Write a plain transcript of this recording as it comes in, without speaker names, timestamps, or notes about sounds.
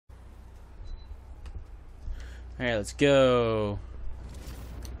Alright, let's go.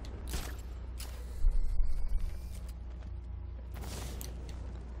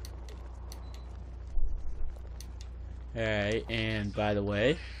 Alright, and by the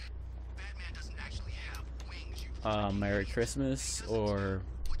way, Merry Christmas, or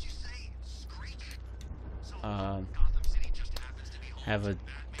have a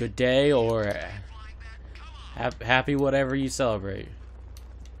good day, or happy whatever you celebrate.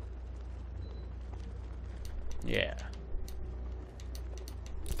 Yeah.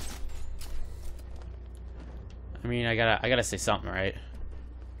 I mean, I gotta say something, right?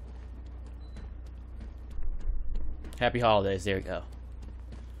 Happy holidays. There we go.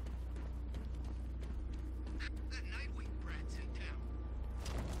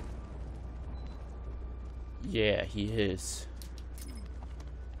 Yeah, he is.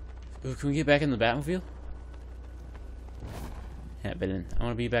 Ooh, can we get back in the Batmobile? Yeah, but then I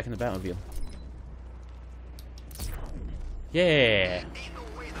want to be back in the Batmobile. Yeah.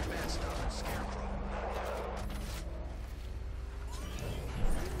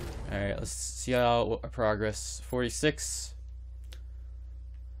 Alright, let's see how our progress. 46.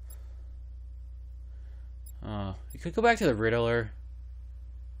 You could go back to the Riddler.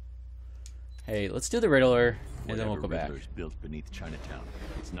 Hey, let's do the Riddler, and then we'll go back. Riddler's built beneath Chinatown.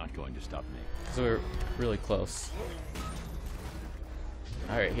 It's not going to stop me. Because we're really close.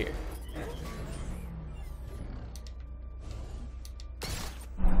 Alright, here.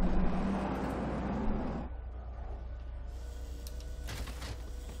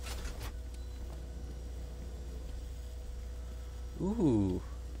 Ooh.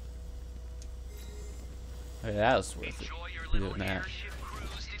 Hey, that was worth it. Doing that.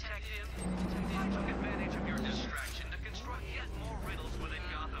 I took advantage of your distraction to construct yet more riddles within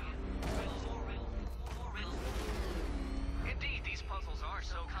Gotham. Riddles. Indeed, these puzzles are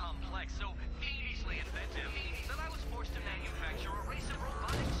so complex, so fiendishly inventive, that I was forced to manufacture a race of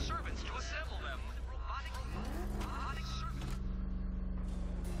robotic servants to assemble them. Robotic servants.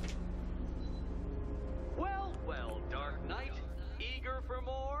 Well, Dark Knight, eager for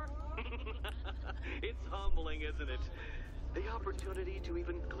more? It's humbling, isn't it? The opportunity to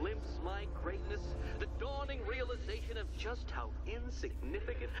even glimpse my greatness, the dawning realization of just how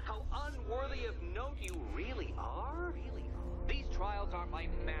insignificant, how unworthy of note you really are. These trials are my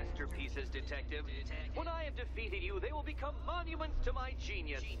masterpieces, Detective. When I have defeated you, they will become monuments to my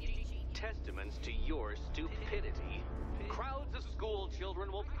genius, testaments to your stupidity. Crowds of school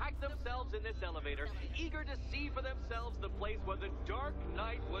children will pack themselves in this elevator, eager to see for themselves the place where the Dark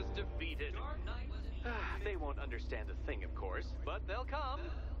Knight was defeated. They won't understand a thing, of course, but they'll come.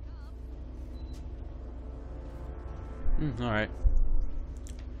 Alright.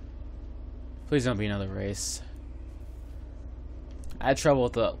 Please don't be another race. I had trouble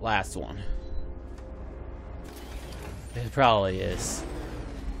with the last one. It probably is.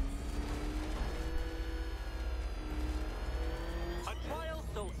 A trial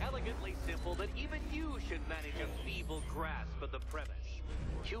so elegantly simple that even you should manage a feeble grasp of the premise.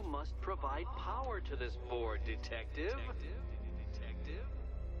 You must provide power to this board, Detective.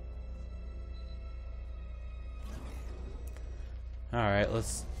 Alright,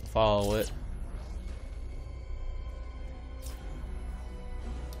 let's follow it.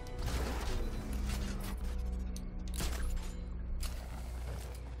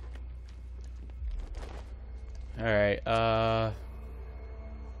 Alright,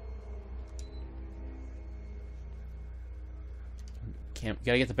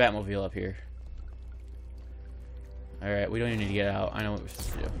 gotta get the Batmobile up here. Alright, we don't even need to get out. I know what we're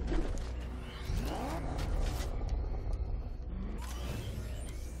supposed to do.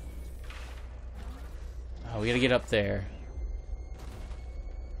 Oh, we gotta get up there.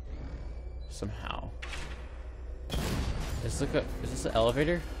 Somehow. Is this an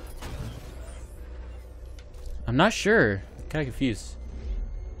elevator? I'm not sure. I'm kinda confused.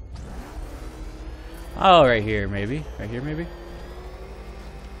 Oh, right here, maybe. Right here, maybe?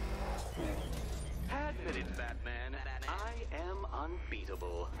 Admit it, Batman. I am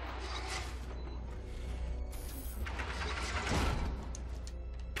unbeatable.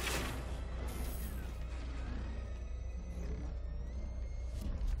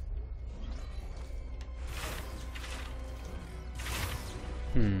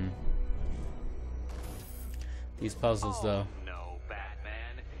 These puzzles, though. No,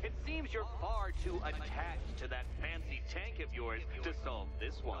 Batman. It seems you're far too attached to that fancy tank of yours to solve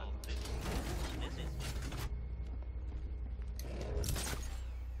this one.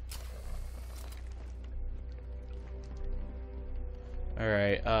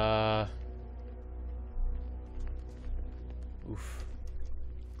 Alright, oof.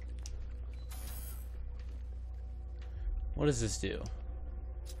 What does this do?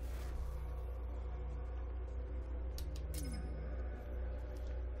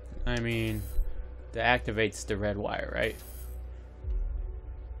 I mean, that activates the red wire, right?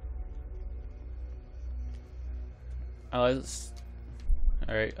 Oh, let's...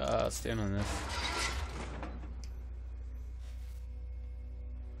 Alright, stand on this.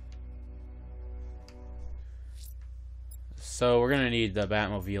 So we're gonna need the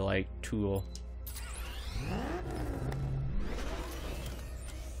Batmobile-like tool.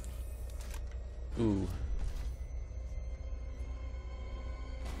 Ooh.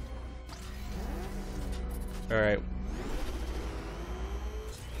 Alright.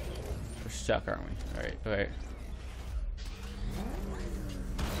 We're stuck, aren't we? Alright, alright.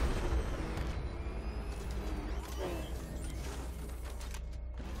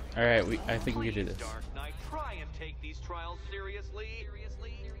 Alright, I think we can do this. Dark Knight, try and take these trials seriously.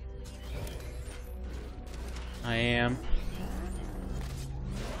 I am.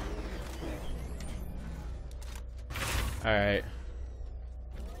 Alright.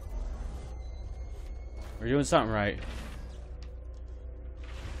 We're doing something right.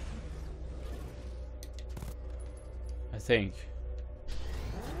 I think.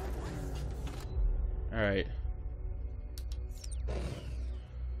 Alright.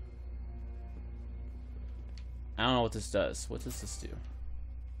 I don't know what this does. What does this do?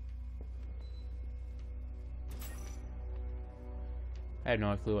 I have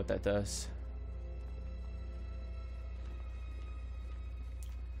no clue what that does.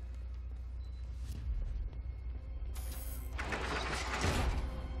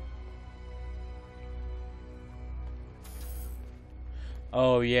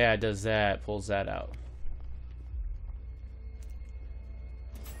 Oh yeah, it does that. Pulls that out.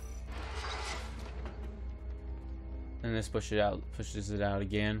 And this pushes it out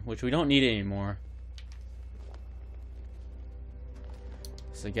again, which we don't need it anymore.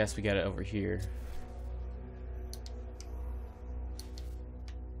 So I guess we got it over here.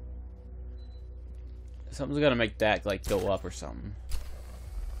 Something's gotta make that like go up or something.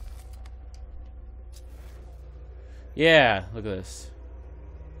 Yeah, look at this.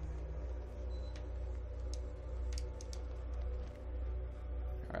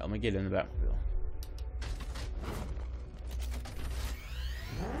 Alright, let me get in the Batmobile.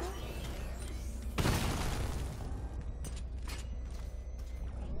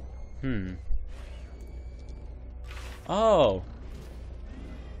 Oh.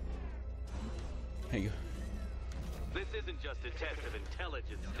 There you go. This isn't just a test of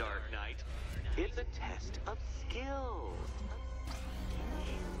intelligence, Dark Knight. It's a test of skill.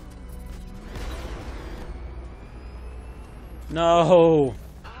 No.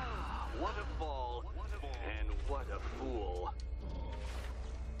 Ah, what a fall, and what a fool.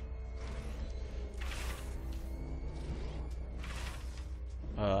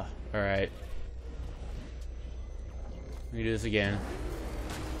 Alright. Let me do this again.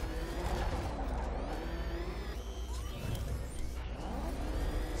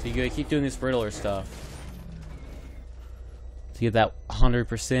 So you gotta keep doing this Riddler stuff to get that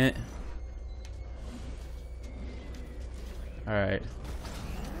 100%. Alright. It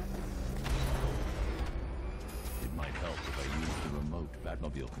might help if I use the remote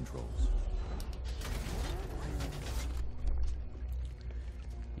Batmobile controls.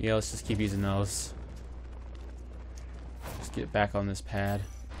 Yeah, let's just keep using those. Just get back on this pad.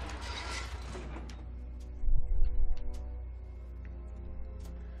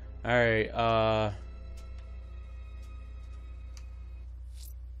 Alright, alright,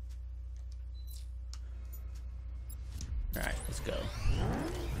 let's go.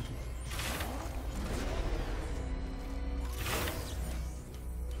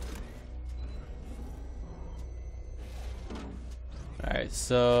 Alright,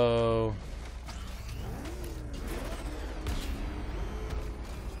 so...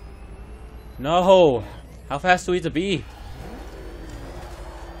 No! How fast do we have to be?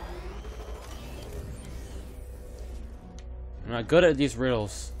 I'm not good at these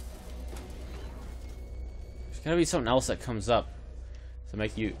riddles. There's gotta be something else that comes up to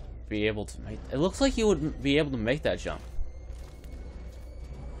make you be able to make... It looks like you would be able to make that jump.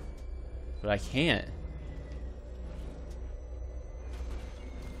 But I can't.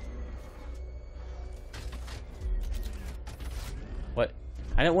 What?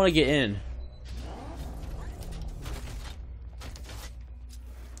 I didn't want to get in.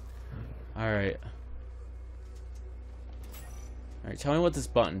 Alright. Alright, tell me what this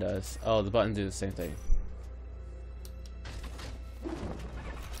button does. Oh, the buttons do the same thing.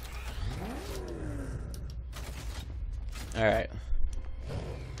 Alright.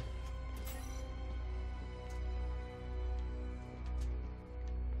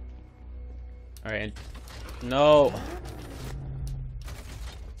 Alright, no!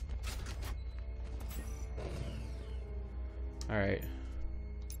 Alright.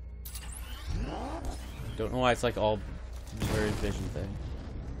 Don't know why it's like all blurry vision thing.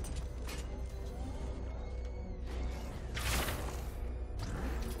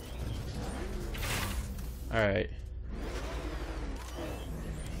 Alright.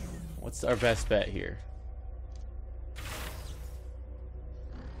 What's our best bet here?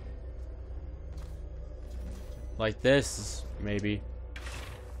 Like this, maybe.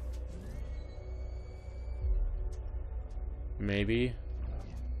 Maybe.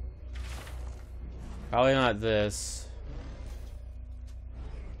 Probably not this.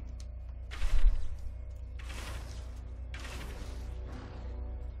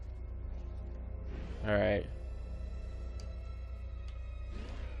 Alright.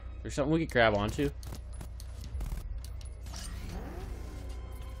 There's something we could grab onto.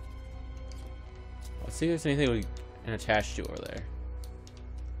 Let's see if there's anything we can attach to over there.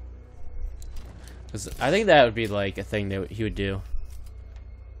 Because I think that would be like a thing that he would do.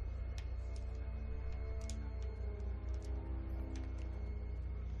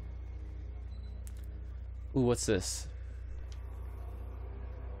 Ooh, what's this?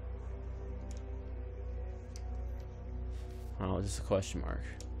 Oh, just a question mark.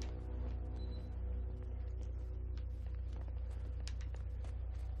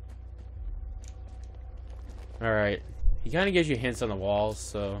 Alright. He kind of gives you hints on the walls,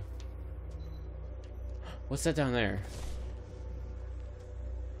 so... What's that down there?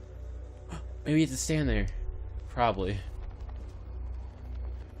 Maybe you have to stand there. Probably.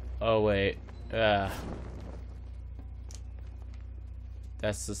 Oh, wait. That's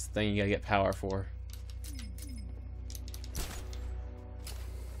this thing you gotta get power for.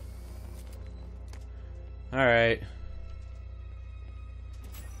 Alright.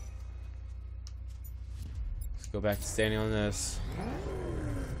 Let's go back to standing on this.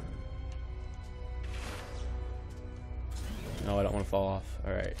 No, I don't want to fall off.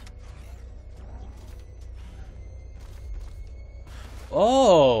 Alright.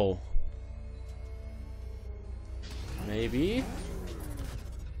 Oh! Maybe?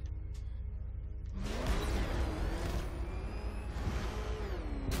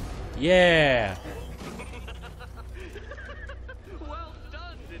 Yeah! Well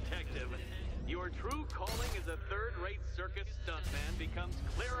done, detective. Your true calling as a third-rate circus stuntman becomes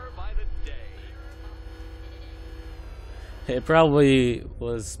clearer by the day. It probably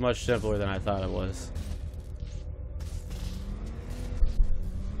was much simpler than I thought it was.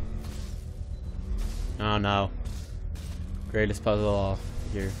 Oh no. Greatest puzzle of all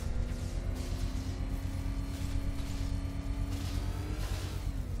here.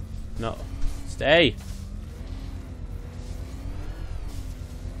 No. Stay!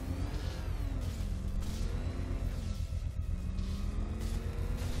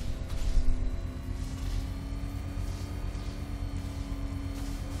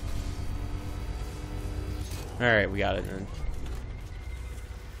 Alright, we got it then.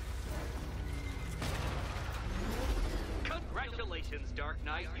 Congratulations, Dark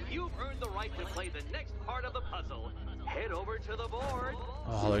Knight. You've earned the right to play the next part of the puzzle. Head over to the board.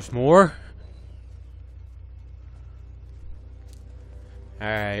 Oh, there's more?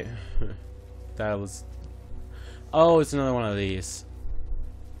 Alright. That was... Oh, it's another one of these.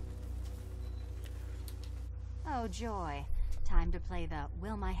 Oh, joy. Time to play the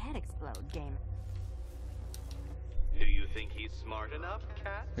Will My Head Explode game. Do you think he's smart enough,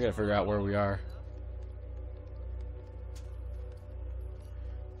 Cat? We gotta figure out where we are.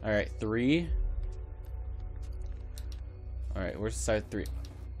 Alright, 3. Alright, where's side 3?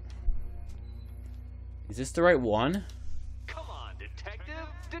 Is this the right one? Come on, detective!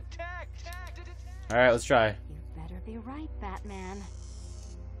 Detect! Alright, let's try. You better be right, Batman.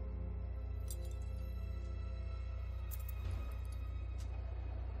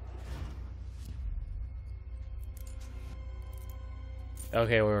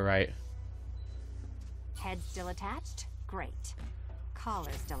 Okay, we were right. Head still attached? Great.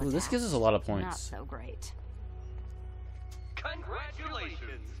 Collar still attached? Ooh, this gives us a lot of Not points. so great.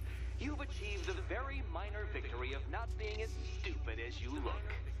 Congratulations! You've achieved the very minor victory of not being as stupid as you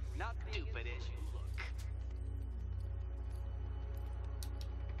look. Not stupid as you look.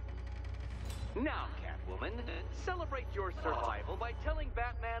 Now, Catwoman, celebrate your survival by telling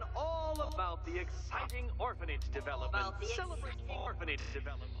Batman all about the exciting orphanage development. Celebrate orphanage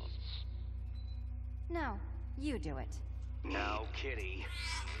development. No, you do it. Now, Kitty.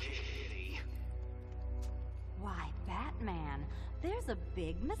 Kitty. Why, Batman, there's a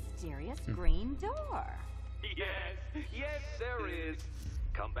big, mysterious green door. Yes, yes, there is.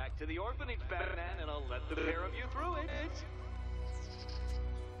 Come back to the orphanage, Batman, and I'll let the pair of you through it.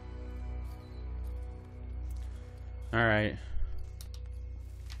 Alright.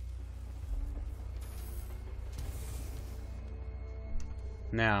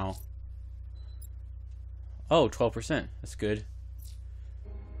 Now. Oh, 12%. That's good.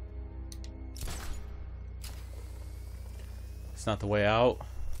 It's not the way out.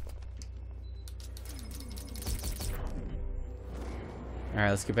 Alright,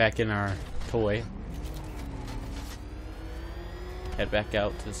 let's get back in our toy. Head back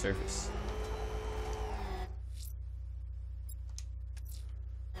out to the surface.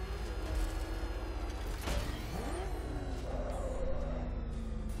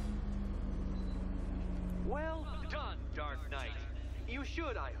 Well done, Dark Knight. You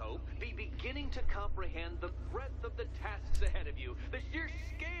should, I hope, be beginning to comprehend the breadth of the tasks ahead of you, the sheer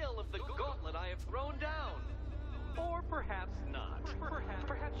scale of the gauntlet I have thrown down. Or perhaps not.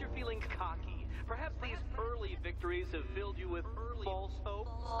 Perhaps you're feeling cocky. Perhaps these early victories have filled you with false hope.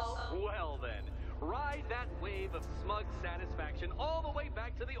 Well then, ride that wave of smug satisfaction all the way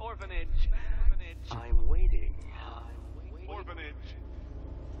back to the orphanage. I'm waiting. Orphanage.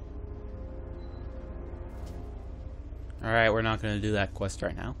 Alright, we're not going to do that quest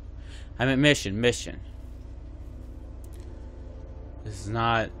right now. I'm at mission. This is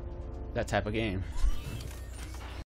not that type of game.